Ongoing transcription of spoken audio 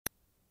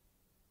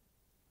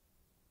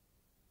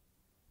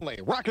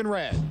Rockin'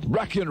 Red.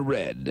 Rockin'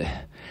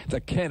 Red,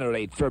 the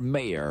candidate for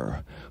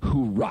mayor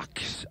who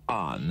rocks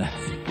on.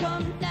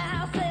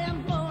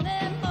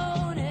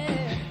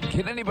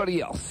 Can anybody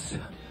else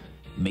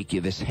make you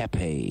this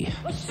happy?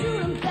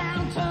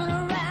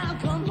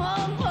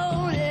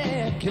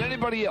 Can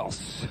anybody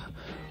else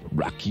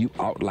rock you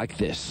out like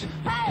this?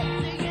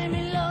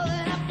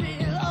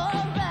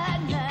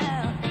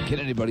 Can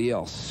anybody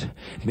else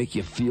make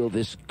you feel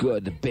this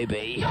good,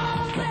 baby?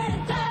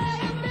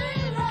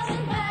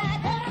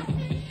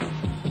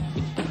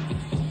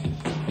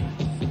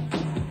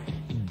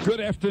 Good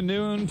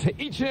afternoon to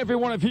each and every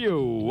one of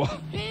you.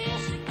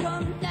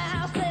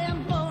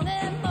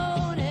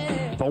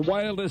 The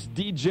wildest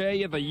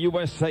DJ in the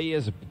USA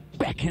is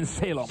back in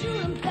Salem.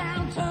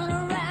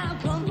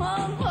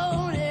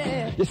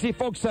 You see,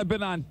 folks, I've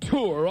been on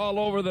tour all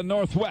over the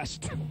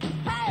Northwest.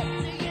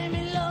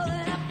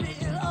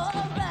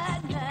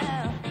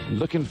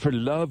 Looking for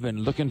love and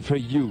looking for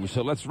you,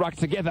 so let's rock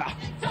together.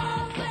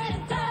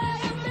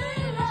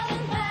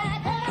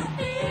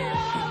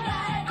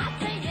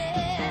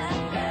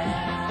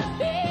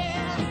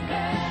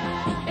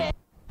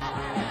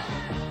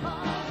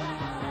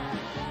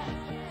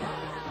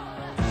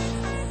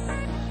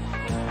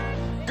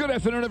 Good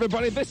afternoon,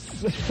 everybody.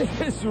 This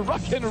is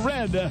Rockin'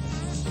 Red.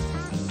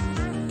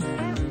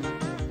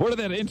 What did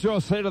that intro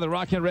say to the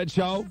Rockin' Red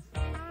show?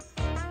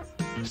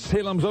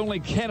 Salem's only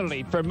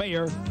candidate for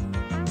mayor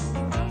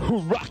who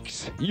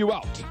rocks you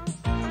out.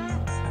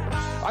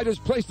 I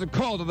just placed a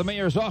call to the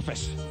mayor's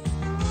office.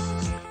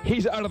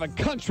 He's out of the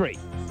country.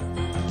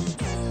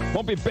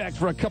 Won't be back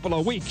for a couple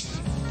of weeks.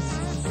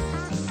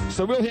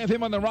 So we'll have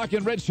him on the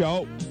Rockin' Red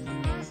show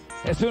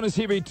as soon as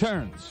he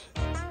returns.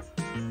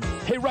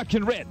 Hey,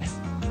 Rockin' Red,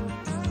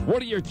 what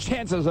are your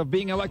chances of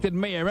being elected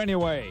mayor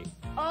anyway?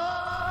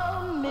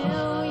 A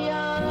million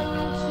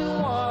to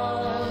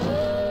one.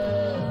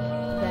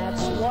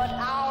 That's what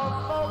our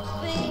folks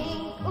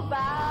think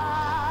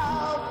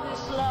about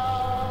this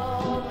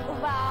love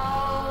of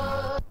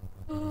ours.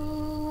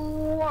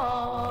 One.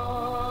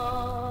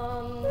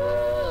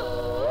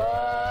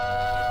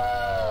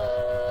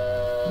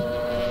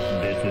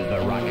 This is the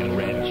Rockin'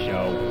 Red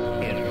show.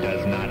 It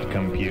does not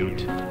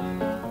compute.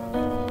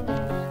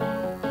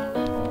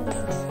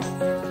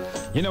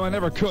 You know, I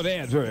never could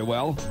add very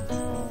well.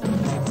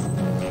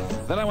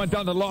 Then I went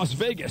down to Las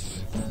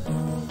Vegas.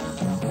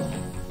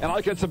 And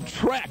I could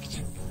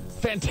subtract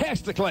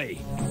fantastically.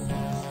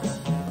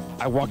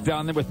 I walked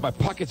down there with my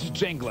pockets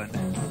jangling.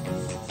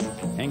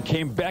 And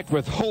came back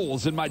with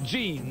holes in my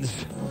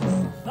jeans.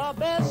 The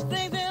best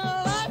things in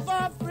life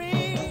are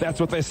free.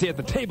 That's what they say at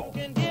the table.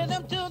 Can give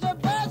them to the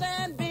birds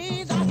and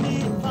bees. I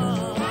need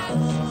fun.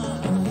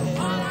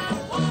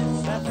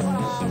 That's what I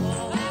want.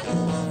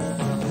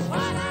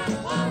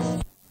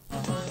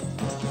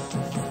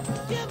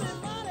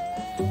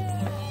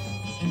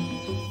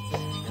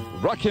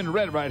 Rockin'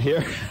 Red right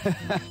here.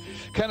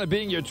 Kind of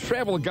being your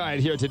travel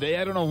guide here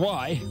today. I don't know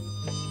why.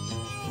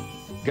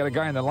 Got a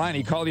guy on the line.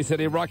 He called. He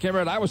said, hey, Rockin'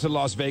 Red, I was in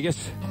Las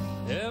Vegas.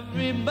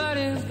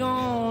 Everybody's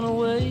gone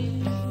away.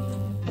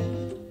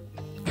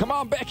 Come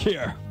on back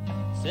here.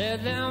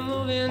 Said they're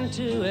moving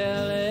to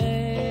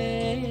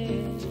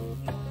L.A.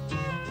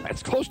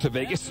 That's close to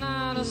Vegas.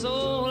 Not a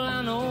soul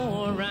I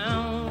know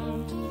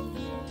around.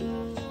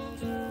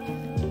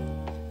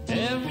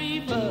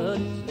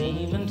 Everybody's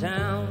leaving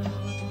town.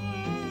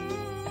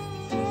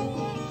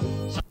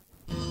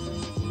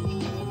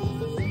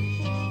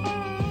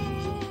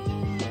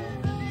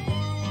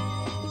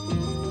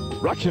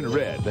 Rockin'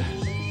 Red.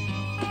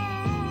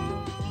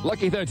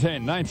 Lucky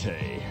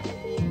 1390.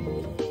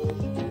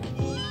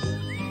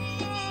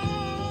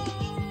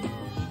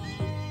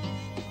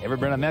 Ever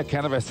been in that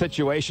kind of a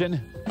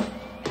situation?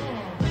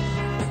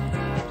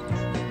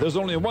 There's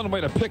only one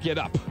way to pick it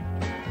up.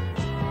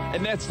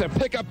 And that's to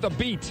pick up the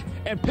beat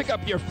and pick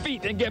up your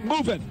feet and get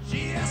moving.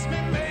 She asked me,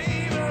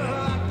 baby,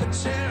 like the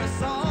cherry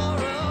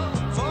sorrow,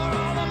 for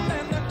all the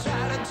men that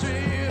try to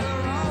treat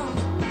her wrong.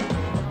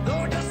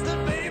 Though just the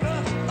baby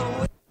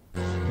away.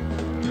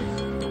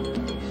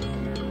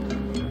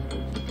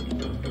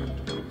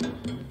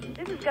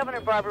 This is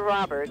Governor Barbara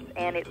Roberts,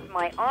 and it's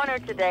my honor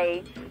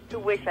today to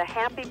wish a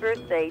happy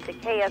birthday to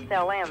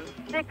KSLM.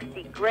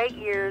 60 great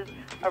years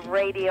of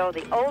radio,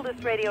 the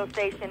oldest radio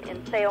station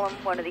in Salem,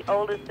 one of the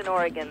oldest in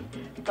Oregon.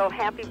 So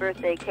happy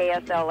birthday,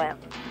 KSLM.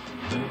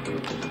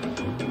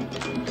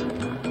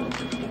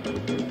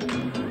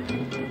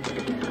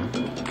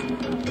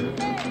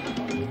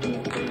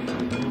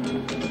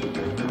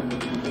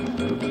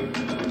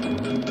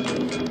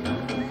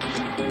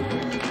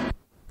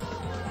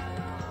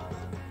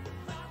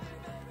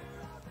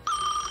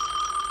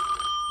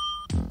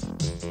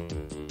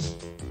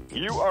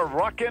 You are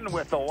rocking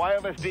with the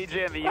wildest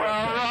DJ in the USA.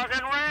 Well,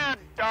 Rockin' Red,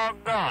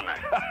 doggone it.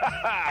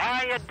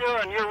 How you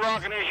doing? You're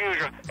rocking as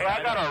usual. Hey,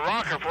 I got a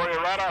rocker for you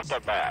right off the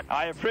bat.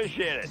 I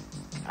appreciate it.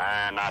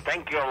 And I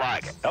think you'll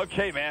like it.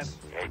 Okay, man.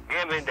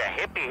 Give me the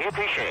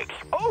hippie shakes.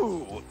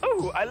 Oh,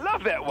 I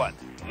love that one.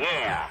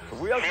 Yeah.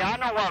 We'll See, I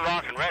know what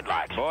Rockin' Red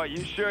likes. Boy,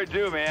 you sure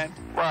do, man.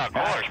 Well, of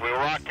course, we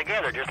rock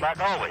together just like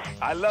always.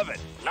 I love it.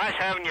 Nice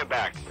having you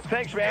back.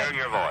 Thanks, man. Hearing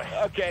your voice.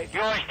 Okay. You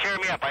always cheer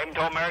me up. I even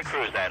told Mary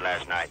Cruz that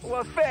last night.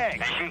 Well,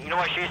 thanks. And she, you know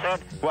what she said?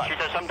 What? She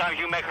said sometimes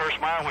you make her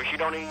smile when she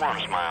don't even want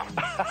to smile.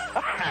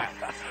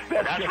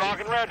 That's good.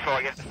 Rockin' Red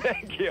for you.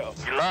 Thank you.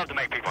 You love to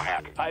make people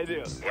happy. I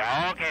do.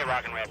 Yeah, okay,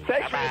 Rockin' Red.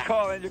 Thanks for Bye-bye. your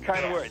call and your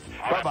kind words.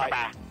 All right, Bye-bye.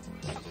 bye-bye.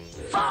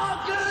 For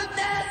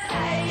goodness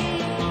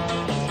sake,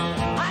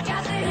 I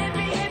got the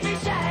hippie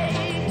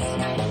shades.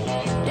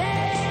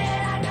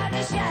 Yeah, I got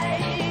the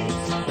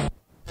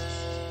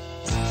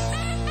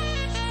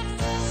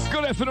shades.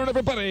 Good afternoon,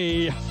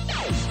 everybody.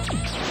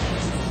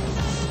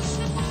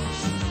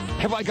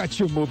 Have I got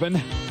you moving?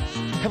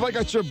 Have I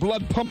got your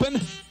blood pumping?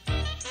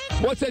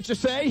 What's that you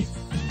say?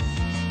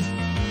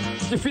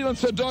 You feeling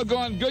so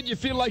doggone good you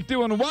feel like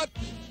doing what?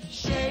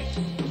 Shake,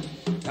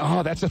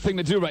 Oh, that's the thing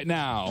to do right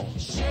now.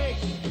 shake,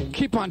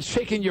 Keep on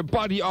shaking your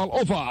body all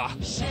over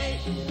shake.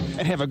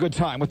 and have a good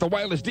time with the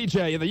wildest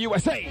DJ in the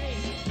USA.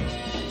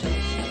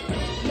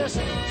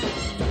 Listen,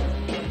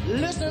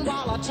 listen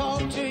while I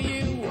talk to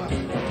you.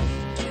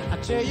 I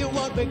tell you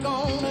what we're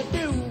gonna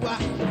do.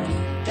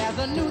 There's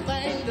a new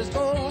thing that's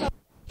gonna.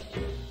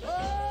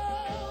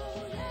 Oh,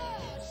 yeah,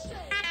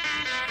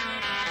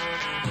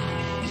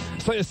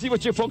 So you see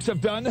what you folks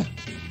have done?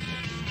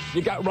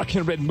 You got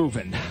Rockin' Red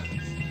moving.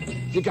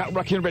 You got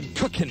Rockin' Red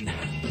cooking.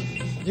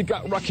 You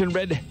got Rockin'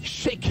 Red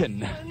shaking.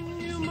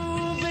 you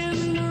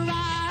moving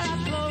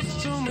right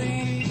close to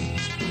me.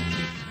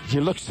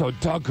 You look so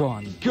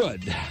doggone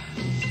good.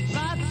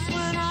 That's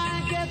when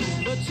I get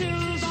the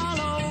chills